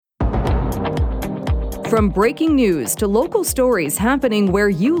From breaking news to local stories happening where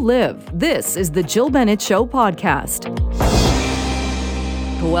you live, this is the Jill Bennett Show podcast.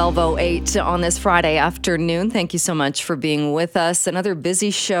 12:08 on this Friday afternoon. Thank you so much for being with us. Another busy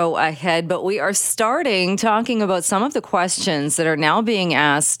show ahead, but we are starting talking about some of the questions that are now being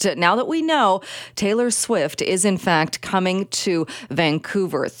asked now that we know Taylor Swift is in fact coming to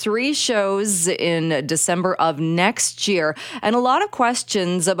Vancouver. 3 shows in December of next year, and a lot of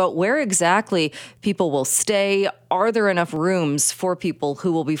questions about where exactly people will stay. Are there enough rooms for people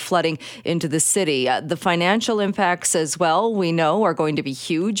who will be flooding into the city? The financial impacts as well, we know, are going to be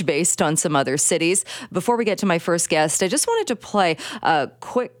huge based on some other cities. Before we get to my first guest, I just wanted to play a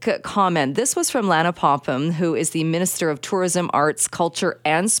quick comment. This was from Lana Popham, who is the Minister of Tourism, Arts, Culture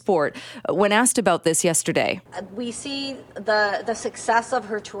and Sport, when asked about this yesterday. We see the success of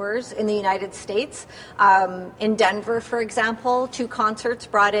her tours in the United States. In Denver, for example, 2 concerts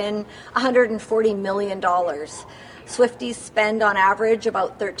brought in $140 million. Swifties spend on average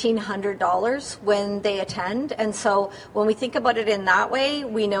about $1,300 when they attend. And so when we think about it in that way,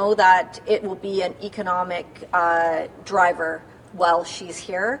 we know that it will be an economic driver while she's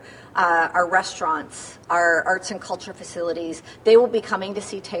here. Our restaurants, our arts and culture facilities, they will be coming to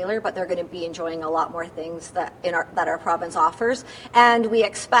see Taylor, but they're going to be enjoying a lot more things that our province offers. And we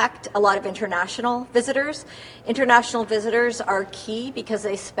expect a lot of international visitors. International visitors are key because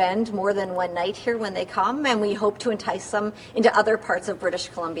they spend more than one night here when they come, and we hope to entice them into other parts of British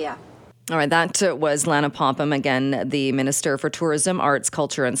Columbia. All right, that was Lana Popham, again, the Minister for Tourism, Arts,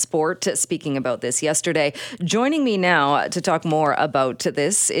 Culture and Sport, speaking about this yesterday. Joining me now to talk more about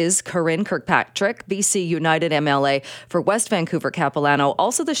this is Corinne Kirkpatrick, BC United MLA for West Vancouver Capilano,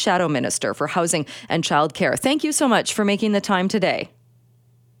 also the Shadow Minister for Housing and Childcare. Thank you so much for making the time today.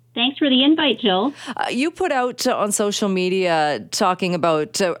 Thanks for the invite, Jill. You put out on social media talking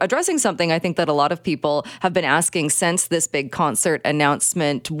about addressing something I think that a lot of people have been asking since this big concert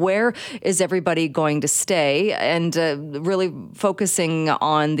announcement. Where is everybody going to stay? And really focusing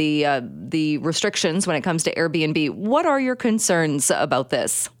on the restrictions when it comes to Airbnb. What are your concerns about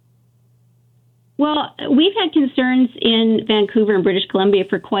this? Well, we've had concerns in Vancouver and British Columbia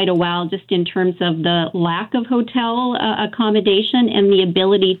for quite a while, just in terms of the lack of hotel accommodation and the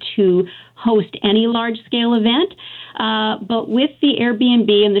ability to host any large-scale event. But with the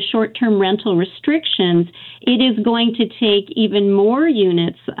Airbnb and the short-term rental restrictions, it is going to take even more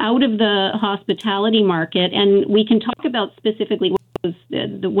units out of the hospitality market, and we can talk about specifically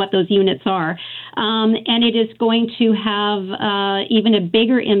what those units are. And it is going to have even a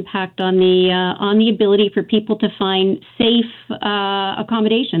bigger impact on the ability for people to find safe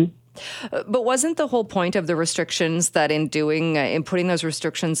accommodation. But wasn't the whole point of the restrictions that in putting those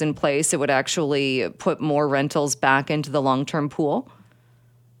restrictions in place, it would actually put more rentals back into the long-term pool?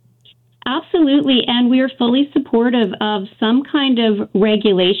 Absolutely, and we are fully supportive of some kind of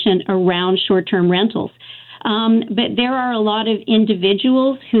regulation around short-term rentals. But there are a lot of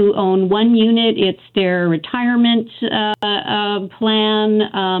individuals who own one unit. It's their retirement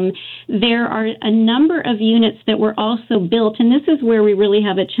plan. There are a number of units that were also built, and this is where we really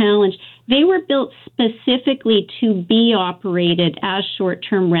have a challenge. They were built specifically to be operated as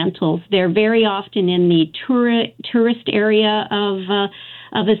short-term rentals. They're very often in the tourist area of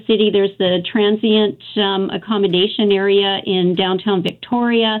a city. There's the transient accommodation area in downtown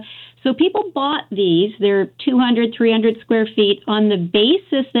Victoria. So people bought these, they're 200, 300 square feet, on the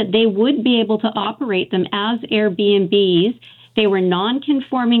basis that they would be able to operate them as Airbnbs. They were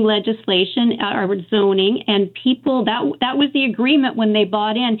non-conforming legislation or zoning, and people, that was the agreement when they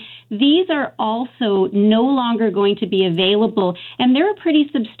bought in. These are also no longer going to be available, and they're a pretty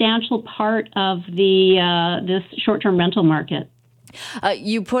substantial part of this short-term rental market.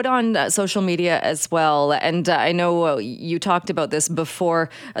 You put on social media as well, and I know you talked about this before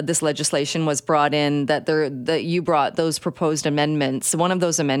this legislation was brought in, that you brought those proposed amendments, one of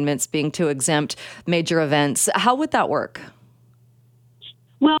those amendments being to exempt major events. How would that work?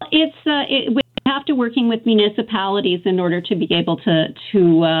 Well, we have to working with municipalities in order to be able to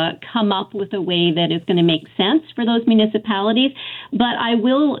come up with a way that is going to make sense for those municipalities. But I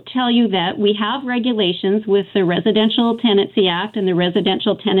will tell you that we have regulations with the Residential Tenancy Act and the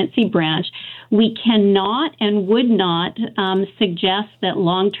Residential Tenancy Branch. We cannot and would not suggest that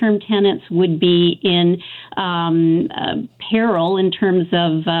long-term tenants would be in peril in terms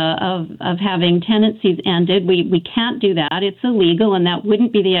of having tenancies ended. We can't do that. It's illegal, and that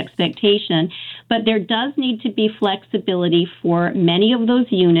wouldn't be the expectation. But there does need to be flexibility for many of those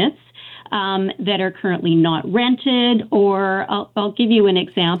units. that are currently not rented. Or I'll give you an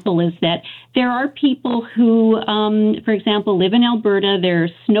example, is that there are people who, for example, live in Alberta. They're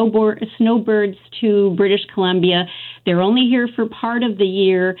snowbirds to British Columbia. They're only here for part of the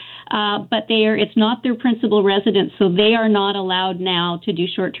year, but it's not their principal residence, so they are not allowed now to do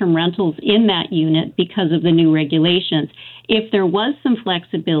short-term rentals in that unit because of the new regulations. If there was some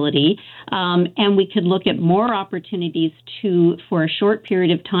flexibility, and we could look at more opportunities to, for a short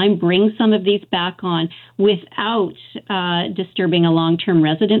period of time, bring some of these back on without disturbing a long-term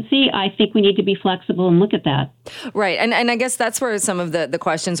residency, I think we need to be flexible and look at that. Right. And I guess that's where some of the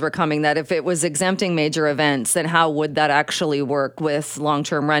questions were coming, that if it was exempting major events, then how would that actually work with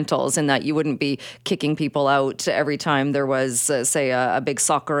long-term rentals, and that you wouldn't be kicking people out every time there was, say, a big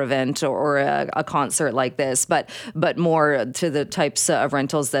soccer event or a concert like this, but more to the types of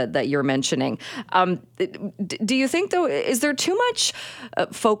rentals that you're mentioning. Do you think, though, is there too much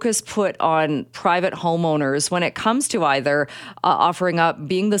focus put on private homeowners when it comes to either offering up,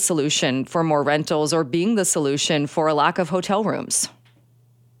 being the solution for more rentals, or being the solution for a lack of hotel rooms?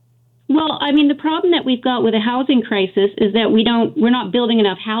 Well, I mean, the problem that we've got with a housing crisis is that we're not building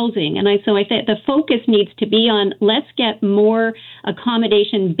enough housing. And so I think the focus needs to be on, let's get more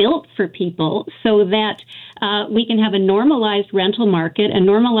accommodation built for people so that we can have a normalized rental market, a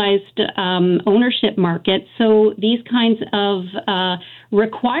normalized ownership market. So these kinds of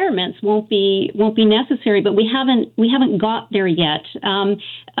requirements won't be necessary. But we haven't got there yet.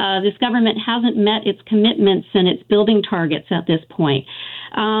 This government hasn't met its commitments and its building targets at this point.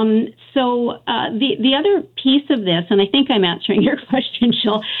 So the other piece of this, and I think I'm answering your question,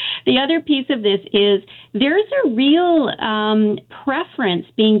 Jill, the other piece of this is there's a real preference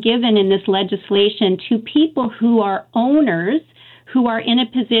being given in this legislation to people who are owners, who are in a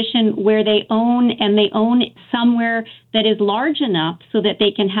position where they own somewhere that is large enough so that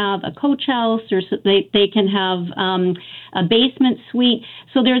they can have a coach house, or so they can have a basement suite.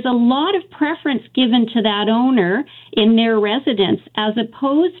 So there's a lot of preference given to that owner in their residence, as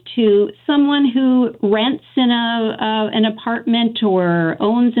opposed to someone who rents in an apartment or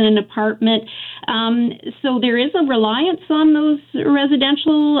owns in an apartment. So there is a reliance on those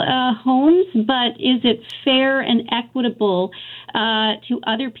residential homes, but is it fair and equitable to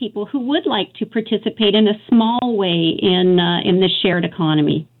other people who would like to participate in a small way in the shared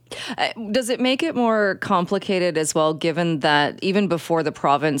economy? Does it make it more complicated as well, given that even before the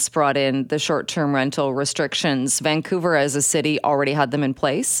province brought in the short-term rental restrictions, Vancouver as a city already had them in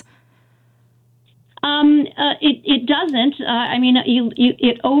place? It doesn't. I mean,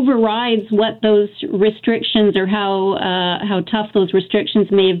 it overrides what those restrictions, or how tough those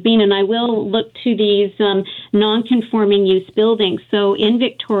restrictions may have been. And I will look to these non-conforming use buildings. So in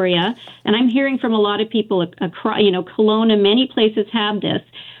Victoria, and I'm hearing from a lot of people, Kelowna, many places have this,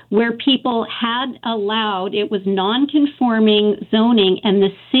 where people had allowed, it was non-conforming zoning, and the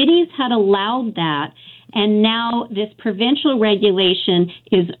cities had allowed that. And now this provincial regulation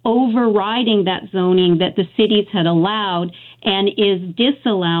is overriding that zoning that the cities had allowed, and is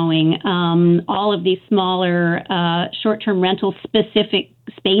disallowing all of these smaller short-term rental specific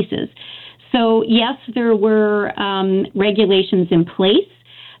spaces. So yes, there were regulations in place,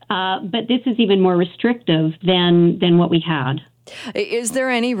 but this is even more restrictive than what we had. Is there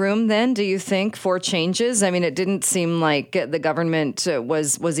any room then, do you think, for changes? I mean, it didn't seem like the government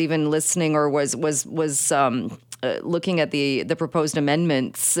was even listening, or was looking at the proposed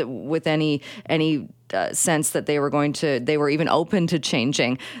amendments with any sense that they were even open to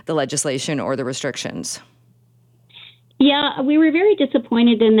changing the legislation or the restrictions. Yeah, we were very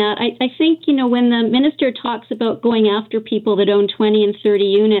disappointed in that. I think, when the minister talks about going after people that own 20 and 30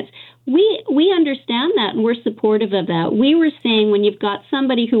 units, we understand that, and we're supportive of that. We were saying, when you've got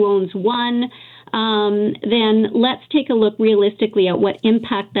somebody who owns one, then let's take a look realistically at what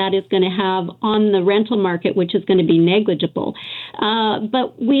impact that is going to have on the rental market, which is going to be negligible.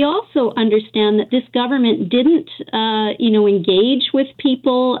 But we also understand that this government didn't, engage with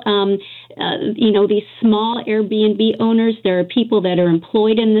people. These small Airbnb owners, there are people that are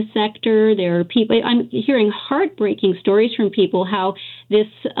employed in the sector. There are people, I'm hearing heartbreaking stories from people how this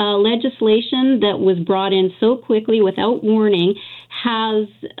legislation that was brought in so quickly without warning has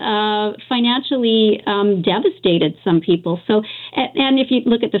financially devastated some people. So, and if you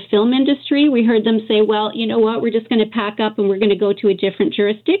look at the film industry, we heard them say, well, you know what, we're just going to pack up and we're going to go to a different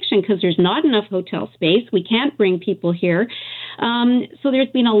jurisdiction because there's not enough hotel space. We can't bring people here. So there's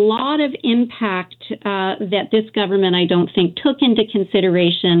been a lot of impact that this government, I don't think, took into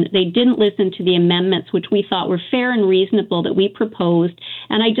consideration. They didn't listen to the amendments, which we thought were fair and reasonable, that we proposed.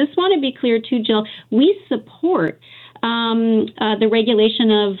 And I just want to be clear too, Jill, we support the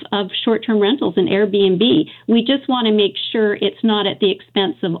regulation of short-term rentals and Airbnb. We just want to make sure it's not at the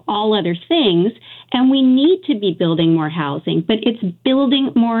expense of all other things. And we need to be building more housing, but it's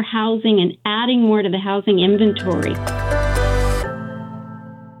building more housing and adding more to the housing inventory.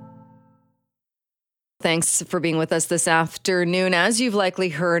 Thanks for being with us this afternoon. As you've likely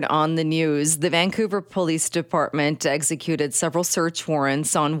heard on the news, the Vancouver Police Department executed several search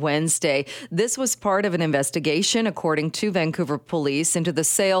warrants on Wednesday. This was part of an investigation, according to Vancouver Police, into the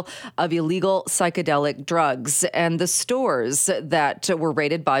sale of illegal psychedelic drugs. And the stores that were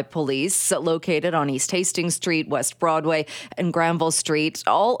raided by police, located on East Hastings Street, West Broadway, and Granville Street,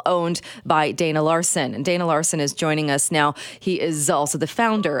 all owned by Dana Larson. And Dana Larson is joining us now. He is also the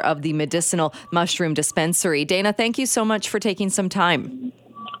founder of the Medicinal Mushroom Dispensary. Dana, thank you so much for taking some time.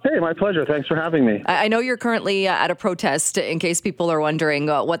 Hey, my pleasure. Thanks for having me. I know you're currently at a protest, in case people are wondering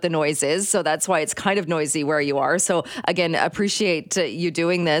what the noise is. So that's why it's kind of noisy where you are. So again, appreciate you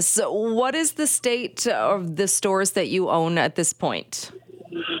doing this. What is the state of the stores that you own at this point?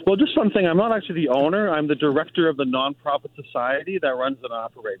 Well, just one thing. I'm not actually the owner. I'm the director of the nonprofit society that runs and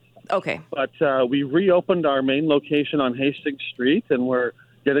operates. Okay. But we reopened our main location on Hastings Street, and we're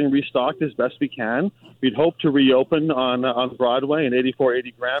getting restocked as best we can. We'd hope to reopen on Broadway and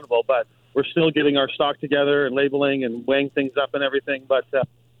 8480 Granville, but we're still getting our stock together and labeling and weighing things up and everything. But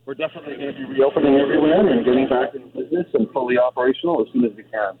we're definitely going to be reopening everywhere and getting back in business and fully operational as soon as we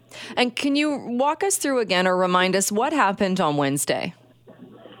can. And can you walk us through again or remind us what happened on Wednesday?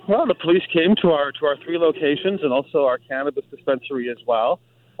 Well, the police came to our three locations and also our cannabis dispensary as well.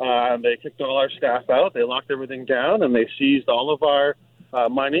 They kicked all our staff out. They locked everything down, and they seized all of our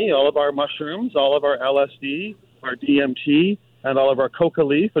money, all of our mushrooms, all of our LSD, our DMT, and all of our coca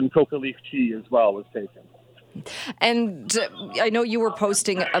leaf and coca leaf tea as well was taken. And I know you were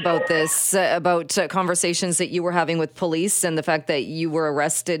posting about this, about conversations that you were having with police and the fact that you were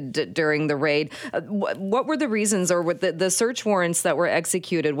arrested during the raid. What were the reasons, or with the search warrants that were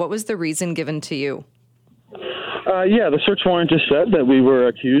executed, what was the reason given to you? The search warrant just said that we were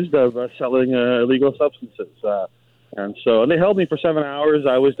accused of selling illegal substances. And they held me for 7 hours.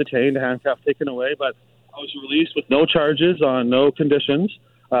 I was detained, handcuffed, taken away, but I was released with no charges on no conditions.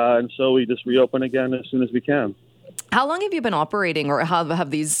 And so we just reopen again as soon as we can. How long have you been operating, or how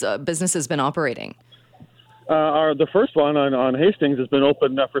have these businesses been operating? The first one on Hastings has been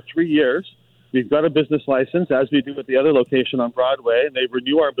open for 3 years. We've got a business license, as we do with the other location on Broadway, and they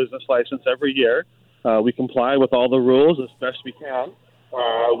renew our business license every year. We comply with all the rules as best we can.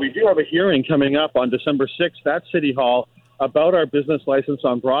 We do have a hearing coming up on December 6th at City Hall about our business license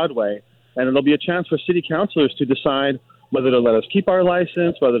on Broadway, and it'll be a chance for city councilors to decide whether to let us keep our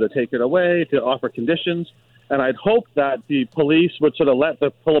license, whether to take it away, to offer conditions. And I'd hope that the police would sort of let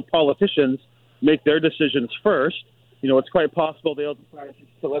the politicians make their decisions first. You know, it's quite possible they'll decide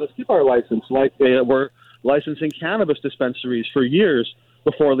to let us keep our license, like they were licensing cannabis dispensaries for years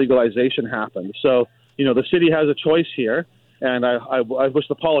before legalization happened. So, you know, the city has a choice here. And I wish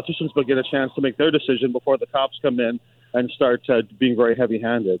the politicians would get a chance to make their decision before the cops come in and start being very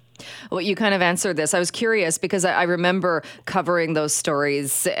heavy-handed. Well, you kind of answered this. I was curious because I remember covering those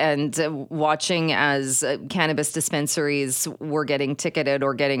stories and watching as cannabis dispensaries were getting ticketed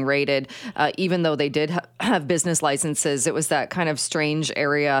or getting raided, even though they did have business licenses. It was that kind of strange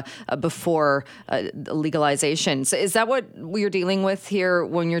area before legalization. So is that what we're dealing with here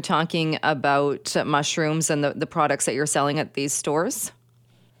when you're talking about mushrooms and the products that you're selling at these stores?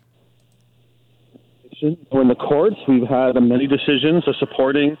 In the courts, we've had many decisions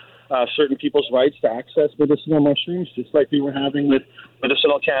supporting certain people's rights to access medicinal mushrooms, just like we were having with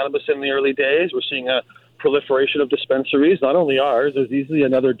medicinal cannabis in the early days. We're seeing a proliferation of dispensaries, not only ours, there's easily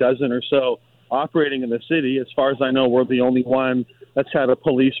another dozen or so operating in the city. As far as I know, we're the only one that's had a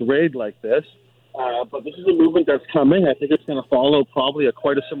police raid like this. But this is a movement that's coming. I think it's going to follow probably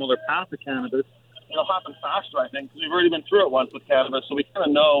quite a similar path to cannabis. It'll happen faster, I think, because we've already been through it once with cannabis, so we kind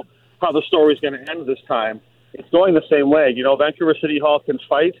of know how the story is going to end this time. It's going the same way. You know, Vancouver City Hall can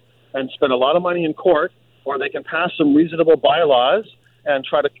fight and spend a lot of money in court, or they can pass some reasonable bylaws and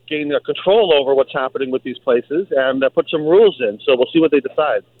try to gain control over what's happening with these places and put some rules in. So we'll see what they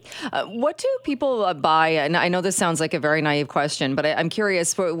decide. What do people buy? And I know this sounds like a very naive question, but I'm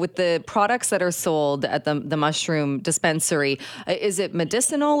curious, with the products that are sold at the mushroom dispensary, is it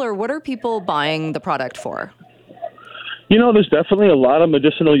medicinal, or what are people buying the product for? You know, there's definitely a lot of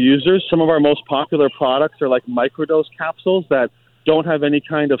medicinal users. Some of our most popular products are like microdose capsules that don't have any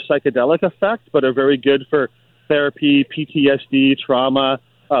kind of psychedelic effect, but are very good for therapy, PTSD, trauma,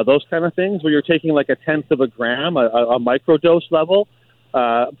 those kind of things, where you're taking like 1/10 of a gram, a microdose level.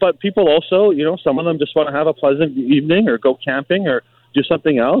 But people also, some of them just want to have a pleasant evening or go camping or do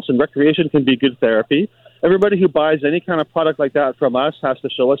something else, and recreation can be good therapy. Everybody who buys any kind of product like that from us has to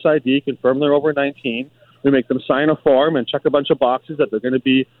show us ID, confirm they're over 19. We make them sign a form and check a bunch of boxes that they're going to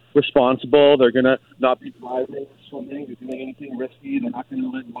be responsible, they're going to not be driving, swimming, or doing anything risky, they're not going to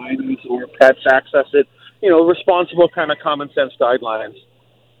let minors or pets access it. Responsible kind of common sense guidelines.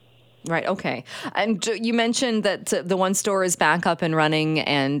 Right. Okay. And you mentioned that the one store is back up and running,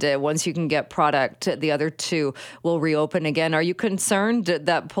 and once you can get product, the other two will reopen again. Are you concerned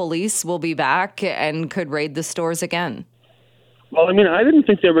that police will be back and could raid the stores again? Well, I didn't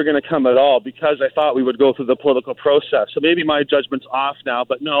think they were going to come at all because I thought we would go through the political process. So maybe my judgment's off now,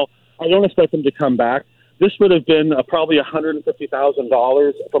 but no, I don't expect them to come back. This would have been probably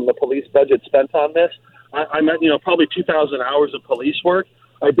 $150,000 from the police budget spent on this. I meant, probably 2,000 hours of police work.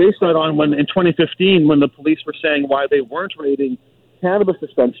 I based that on when in 2015, when the police were saying why they weren't raiding cannabis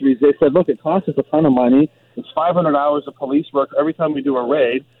dispensaries, they said, look, it costs us a ton of money. It's 500 hours of police work every time we do a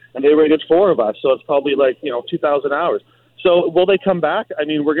raid, and they raided 4 of us, so it's probably 2,000 hours. So will they come back?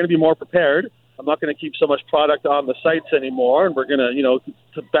 We're going to be more prepared. I'm not going to keep so much product on the sites anymore, and we're going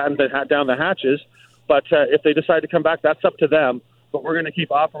to batten down the hatches. But if they decide to come back, that's up to them. But we're going to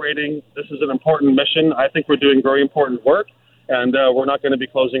keep operating. This is an important mission. I think we're doing very important work. And we're not going to be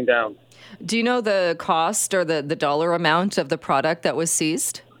closing down. Do you know the cost or the dollar amount of the product that was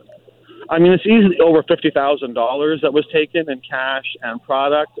seized? It's easily over $50,000 that was taken in cash and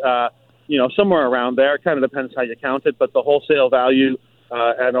product. Somewhere around there. It kind of depends how you count it, but the wholesale value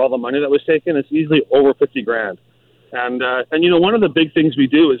and all the money that was taken is easily over $50,000. And one of the big things we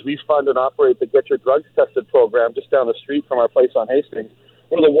do is we fund and operate the Get Your Drugs Tested program just down the street from our place on Hastings.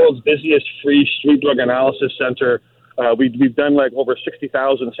 We're the world's busiest free street drug analysis center. We've done over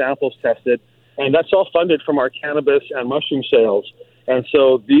 60,000 samples tested, and that's all funded from our cannabis and mushroom sales. And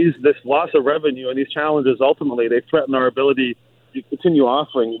so this loss of revenue and these challenges, ultimately, they threaten our ability to continue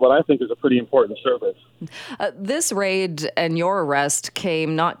offering what I think is a pretty important service. This raid and your arrest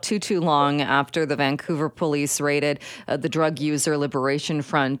came not too long after the Vancouver police raided the Drug User Liberation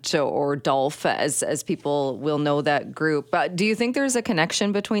Front, or DULF, as people will know that group. Do you think there's a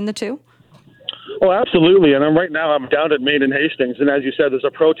connection between the two? Oh, absolutely. And right now I'm down at Main and Hastings. And as you said, there's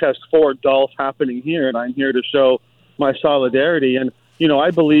a protest for DULF happening here. And I'm here to show my solidarity. And,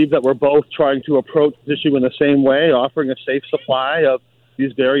 I believe that we're both trying to approach this issue in the same way, offering a safe supply of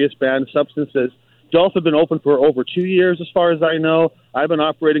these various banned substances. DULF have been open for over 2 years, as far as I know. I've been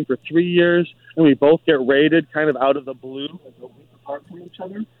operating for 3 years. And we both get raided kind of out of the blue and go apart from each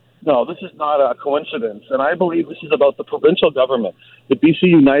other. No, this is not a coincidence, and I believe this is about the provincial government. The BC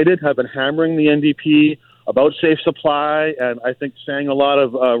United have been hammering the NDP about safe supply, and I think saying a lot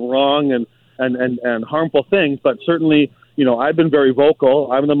of wrong and harmful things, but certainly, I've been very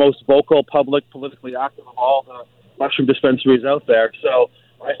vocal. I'm the most vocal, public, politically active of all the mushroom dispensaries out there. So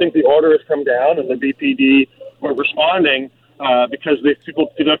I think the order has come down, and the BPD were responding because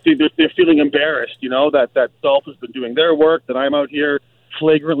they're feeling embarrassed, that DULF has been doing their work, that I'm out here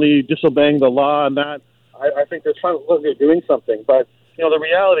flagrantly disobeying the law, and that I think they're doing something. But the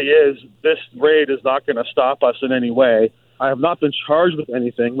reality is this raid is not going to stop us in any way. I have not been charged with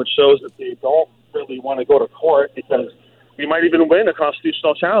anything, which shows that they don't really want to go to court, because we might even win a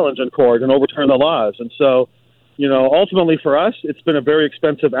constitutional challenge in court and overturn the laws. And so, ultimately for us, it's been a very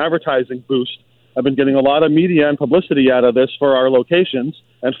expensive advertising boost. I've been getting a lot of media and publicity out of this for our locations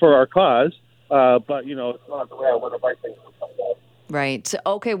and for our cause. But it's not the way I would have liked things to come out. Right.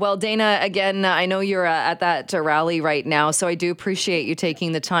 Okay. Well, Dana, again, I know you're at that rally right now, so I do appreciate you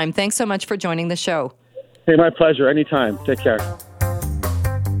taking the time. Thanks so much for joining the show. Hey, my pleasure. Anytime. Take care.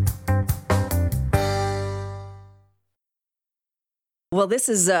 Well, this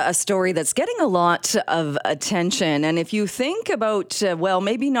is a story that's getting a lot of attention. And if you think about,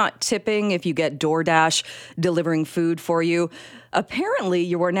 maybe not tipping if you get DoorDash delivering food for you, apparently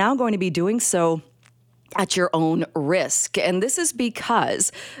you are now going to be doing so at your own risk. And this is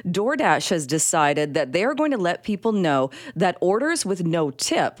because DoorDash has decided that they're going to let people know that orders with no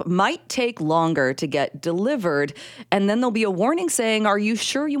tip might take longer to get delivered. And then there'll be a warning saying, are you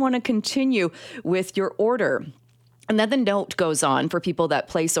sure you want to continue with your order? And then the note goes on for people that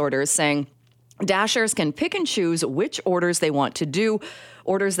place orders saying, Dashers can pick and choose which orders they want to do.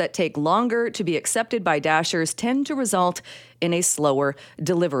 Orders that take longer to be accepted by Dashers tend to result in a slower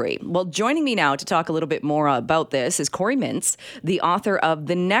delivery. Well, joining me now to talk a little bit more about this is Corey Mintz, the author of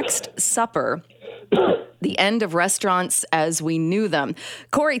The Next Supper, The End of Restaurants as We Knew Them.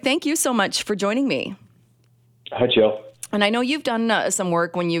 Corey, thank you so much for joining me. Hi, Jill. And I know you've done some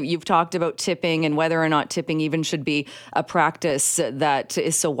work when you've talked about tipping and whether or not tipping even should be a practice that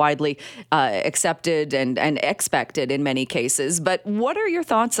is so widely accepted and expected in many cases. But what are your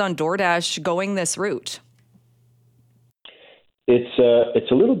thoughts on DoorDash going this route?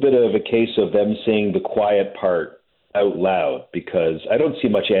 It's a little bit of a case of them saying the quiet part out loud, because I don't see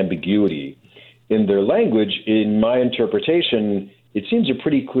much ambiguity in their language. In my interpretation, it seems a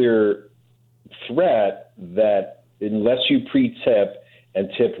pretty clear threat that unless you pre-tip and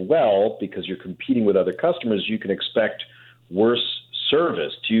tip well because you're competing with other customers, you can expect worse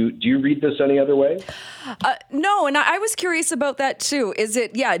service. Do you read this any other way? No, and I was curious about that too. Is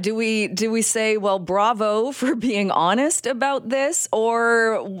it, do we say, well, bravo for being honest about this,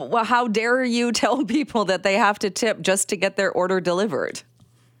 or well, how dare you tell people that they have to tip just to get their order delivered?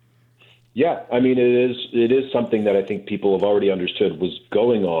 Yeah, I mean, it is something that I think people have already understood was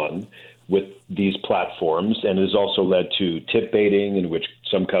going on with these platforms, and has also led to tip baiting, in which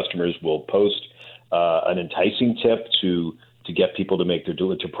some customers will post an enticing tip to get people to make to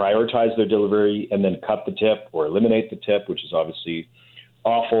prioritize their delivery and then cut the tip or eliminate the tip, which is obviously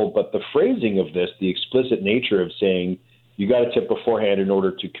awful. But the phrasing of this, the explicit nature of saying you got to tip beforehand in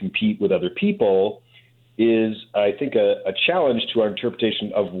order to compete with other people, is, I think, a challenge to our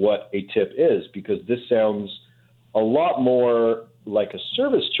interpretation of what a tip is, because this sounds a lot more like a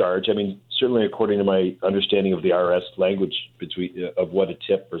service charge. I mean, certainly according to my understanding of the IRS language of what a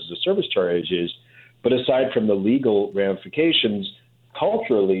tip versus a service charge is. But aside from the legal ramifications,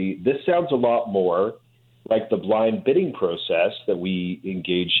 culturally, this sounds a lot more like the blind bidding process that we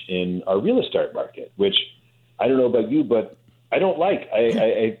engage in our real estate market, which I don't know about you, but I don't like.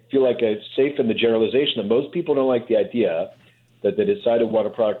 I feel like I'm safe in the generalization that most people don't like the idea that they decide to want a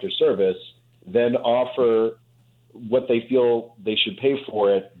product or service, then offer what they feel they should pay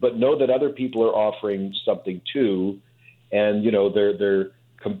for it, but know that other people are offering something too, and they're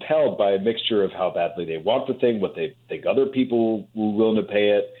compelled by a mixture of how badly they want the thing, what they think other people will willing to pay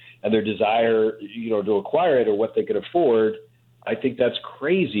it, and their desire, to acquire it or what they can afford. I think that's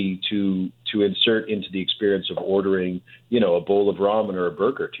crazy to insert into the experience of ordering, a bowl of ramen or a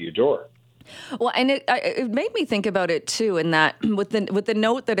burger to your door. Well, and it made me think about it too, in that with the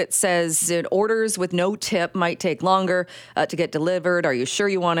note that it says orders with no tip might take longer to get delivered. Are you sure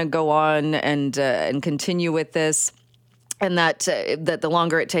you want to go on and continue with this? And that the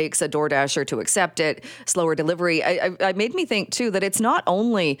longer it takes a DoorDasher to accept it, slower delivery. I made me think too that it's not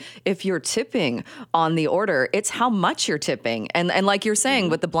only if you're tipping on the order, it's how much you're tipping. And like you're saying,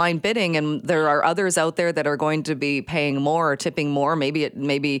 with the blind bidding, and there are others out there that are going to be paying more or tipping more.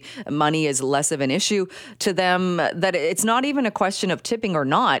 Maybe money is less of an issue to them. That it's not even a question of tipping or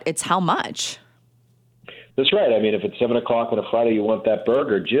not; it's how much. That's right. I mean, if it's 7 o'clock on a Friday, you want that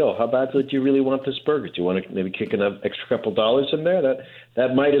burger, Jill, how badly do you really want this burger? Do you want to maybe kick an extra couple dollars in there?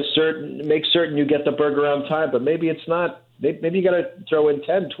 That might make certain you get the burger on time, but maybe it's not. Maybe you got to throw in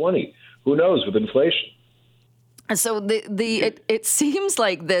 10, 20. Who knows with inflation? So it seems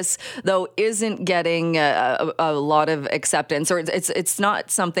like this, though, isn't getting a lot of acceptance, or it's not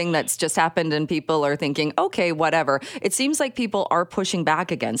something that's just happened and people are thinking, okay, whatever. It seems like people are pushing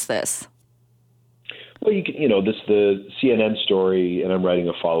back against this. Well, the CNN story, and I'm writing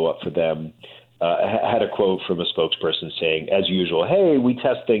a follow-up for them, had a quote from a spokesperson saying, as usual, hey, we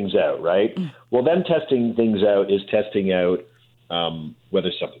test things out, right? Well, then testing things out is testing out whether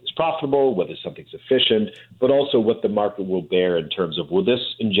something's profitable, whether something's efficient, but also what the market will bear in terms of, will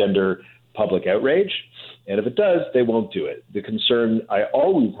this engender public outrage? And if it does, they won't do it. The concern I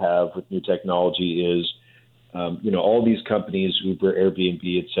always have with new technology is, all these companies, Uber,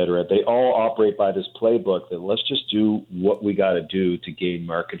 Airbnb, et cetera, they all operate by this playbook that let's just do what we got to do to gain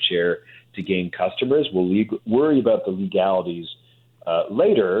market share, to gain customers. We'll worry about the legalities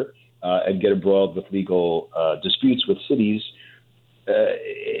later and get embroiled with legal disputes with cities.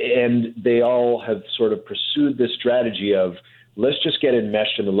 And they all have sort of pursued this strategy of let's just get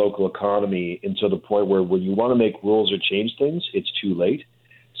enmeshed in the local economy until the point where when you want to make rules or change things, it's too late.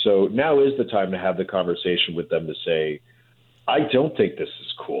 So now is the time to have the conversation with them to say, I don't think this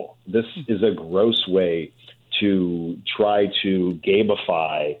is cool. This is a gross way to try to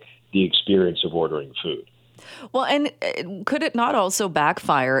gamify the experience of ordering food. Well, and could it not also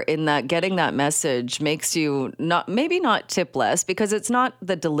backfire in that getting that message makes you maybe not tip less, because it's not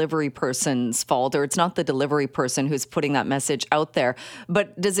the delivery person's fault, or it's not the delivery person who's putting that message out there,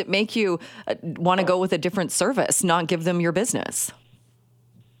 but does it make you want to go with a different service, not give them your business?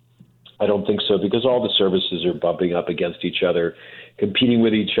 I don't think so, because all the services are bumping up against each other, competing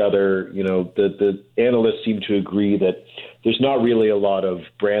with each other. The analysts seem to agree that there's not really a lot of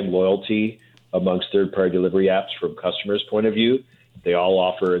brand loyalty amongst third-party delivery apps from customers' point of view. They all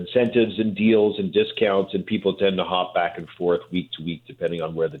offer incentives and deals and discounts, and people tend to hop back and forth week to week depending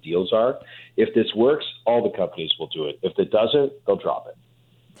on where the deals are. If this works, all the companies will do it. If it doesn't, they'll drop it.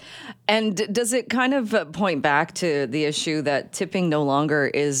 And does it kind of point back to the issue that tipping no longer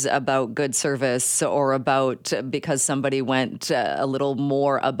is about good service or about because somebody went a little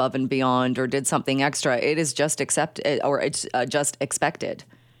more above and beyond or did something extra? It is just accepted, or it's just expected.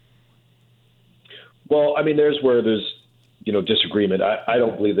 Well, I mean, there's where there's disagreement. I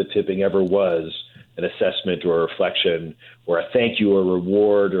don't believe that tipping ever was an assessment or a reflection or a thank you or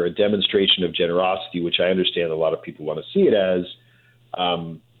reward or a demonstration of generosity, which I understand a lot of people want to see it as.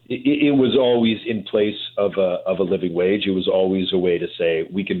 It was always in place of a living wage. It was always a way to say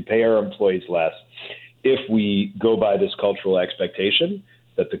we can pay our employees less if we go by this cultural expectation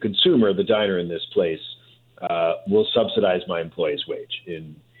that the consumer, the diner in this place, will subsidize my employee's wage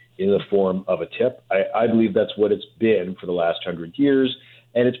in the form of a tip. I believe that's what it's been for the last 100 years.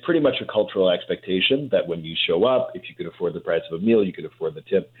 And it's pretty much a cultural expectation that when you show up, if you can afford the price of a meal, you can afford the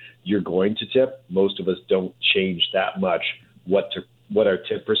tip, you're going to tip. Most of us don't change that much what our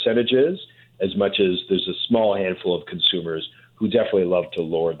tip percentage is, as much as there's a small handful of consumers who definitely love to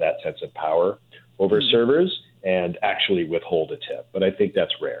lord that sense of power over servers and actually withhold a tip. But I think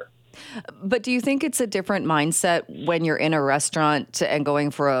that's rare. But do you think it's a different mindset when you're in a restaurant and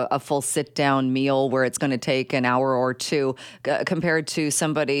going for a full sit-down meal where it's going to take an hour or two compared to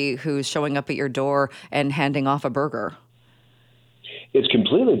somebody who's showing up at your door and handing off a burger? It's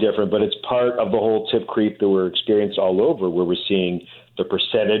completely different, but it's part of the whole tip creep that we're experiencing all over, where we're seeing the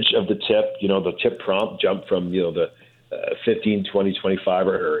percentage of the tip, the tip prompt jump from, the 15, 20, 25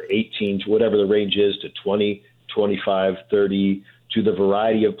 or 18 to whatever the range is to 20, 25, 30, to the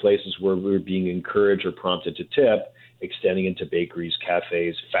variety of places where we're being encouraged or prompted to tip, extending into bakeries,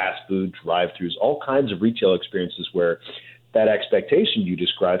 cafes, fast food, drive-thrus, all kinds of retail experiences where that expectation you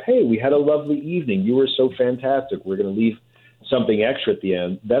described, hey, we had a lovely evening, you were so fantastic, we're going to leave something extra at the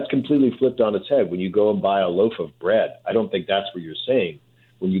end, that's completely flipped on its head. When you go and buy a loaf of bread, I don't think that's what you're saying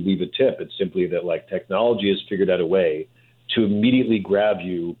when you leave a tip. It's simply that technology has figured out a way to immediately grab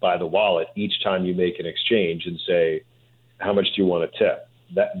you by the wallet each time you make an exchange and say, how much do you want to tip?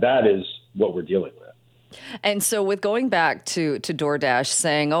 That is what we're dealing with. And so with going back to DoorDash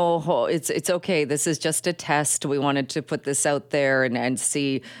saying, it's okay, this is just a test. We wanted to put this out there and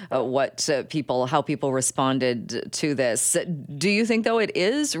see how people responded to this. Do you think, though, it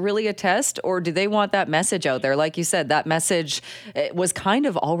is really a test, or do they want that message out there? Like you said, that message was kind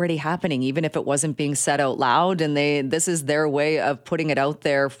of already happening, even if it wasn't being said out loud, and this is their way of putting it out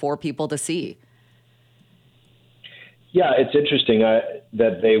there for people to see. Yeah, it's interesting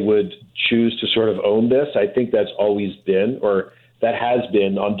that they would choose to sort of own this. I think that's always been, or that has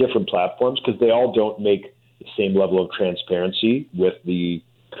been on different platforms, because they all don't make the same level of transparency with the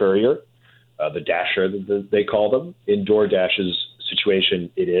courier, the dasher, they call them. In DoorDash's situation,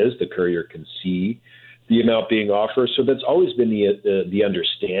 it is. The courier can see the amount being offered. So that's always been the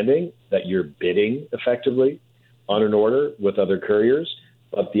understanding that you're bidding effectively on an order with other couriers.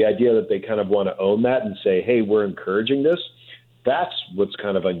 But the idea that they kind of want to own that and say, hey, we're encouraging this, that's what's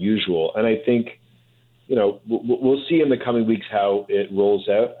kind of unusual. And I think, we'll see in the coming weeks how it rolls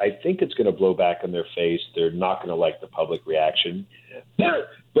out. I think it's going to blow back in their face. They're not going to like the public reaction.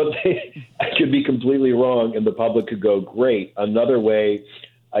 But I could be completely wrong, and the public could go, great, another way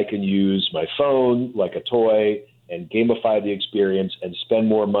I can use my phone like a toy and gamify the experience and spend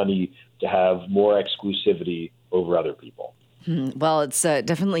more money to have more exclusivity over other people. Well, it's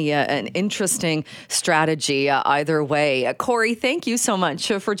definitely an interesting strategy either way. Corey, thank you so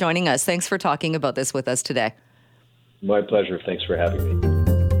much for joining us. Thanks for talking about this with us today. My pleasure. Thanks for having me.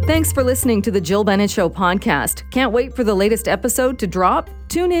 Thanks for listening to the Jill Bennett Show podcast. Can't wait for the latest episode to drop?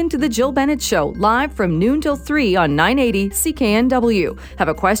 Tune in to the Jill Bennett Show live from noon till 3 on 980 CKNW. Have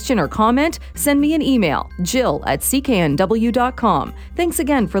a question or comment? Send me an email, jill@cknw.com. Thanks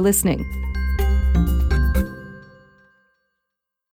again for listening.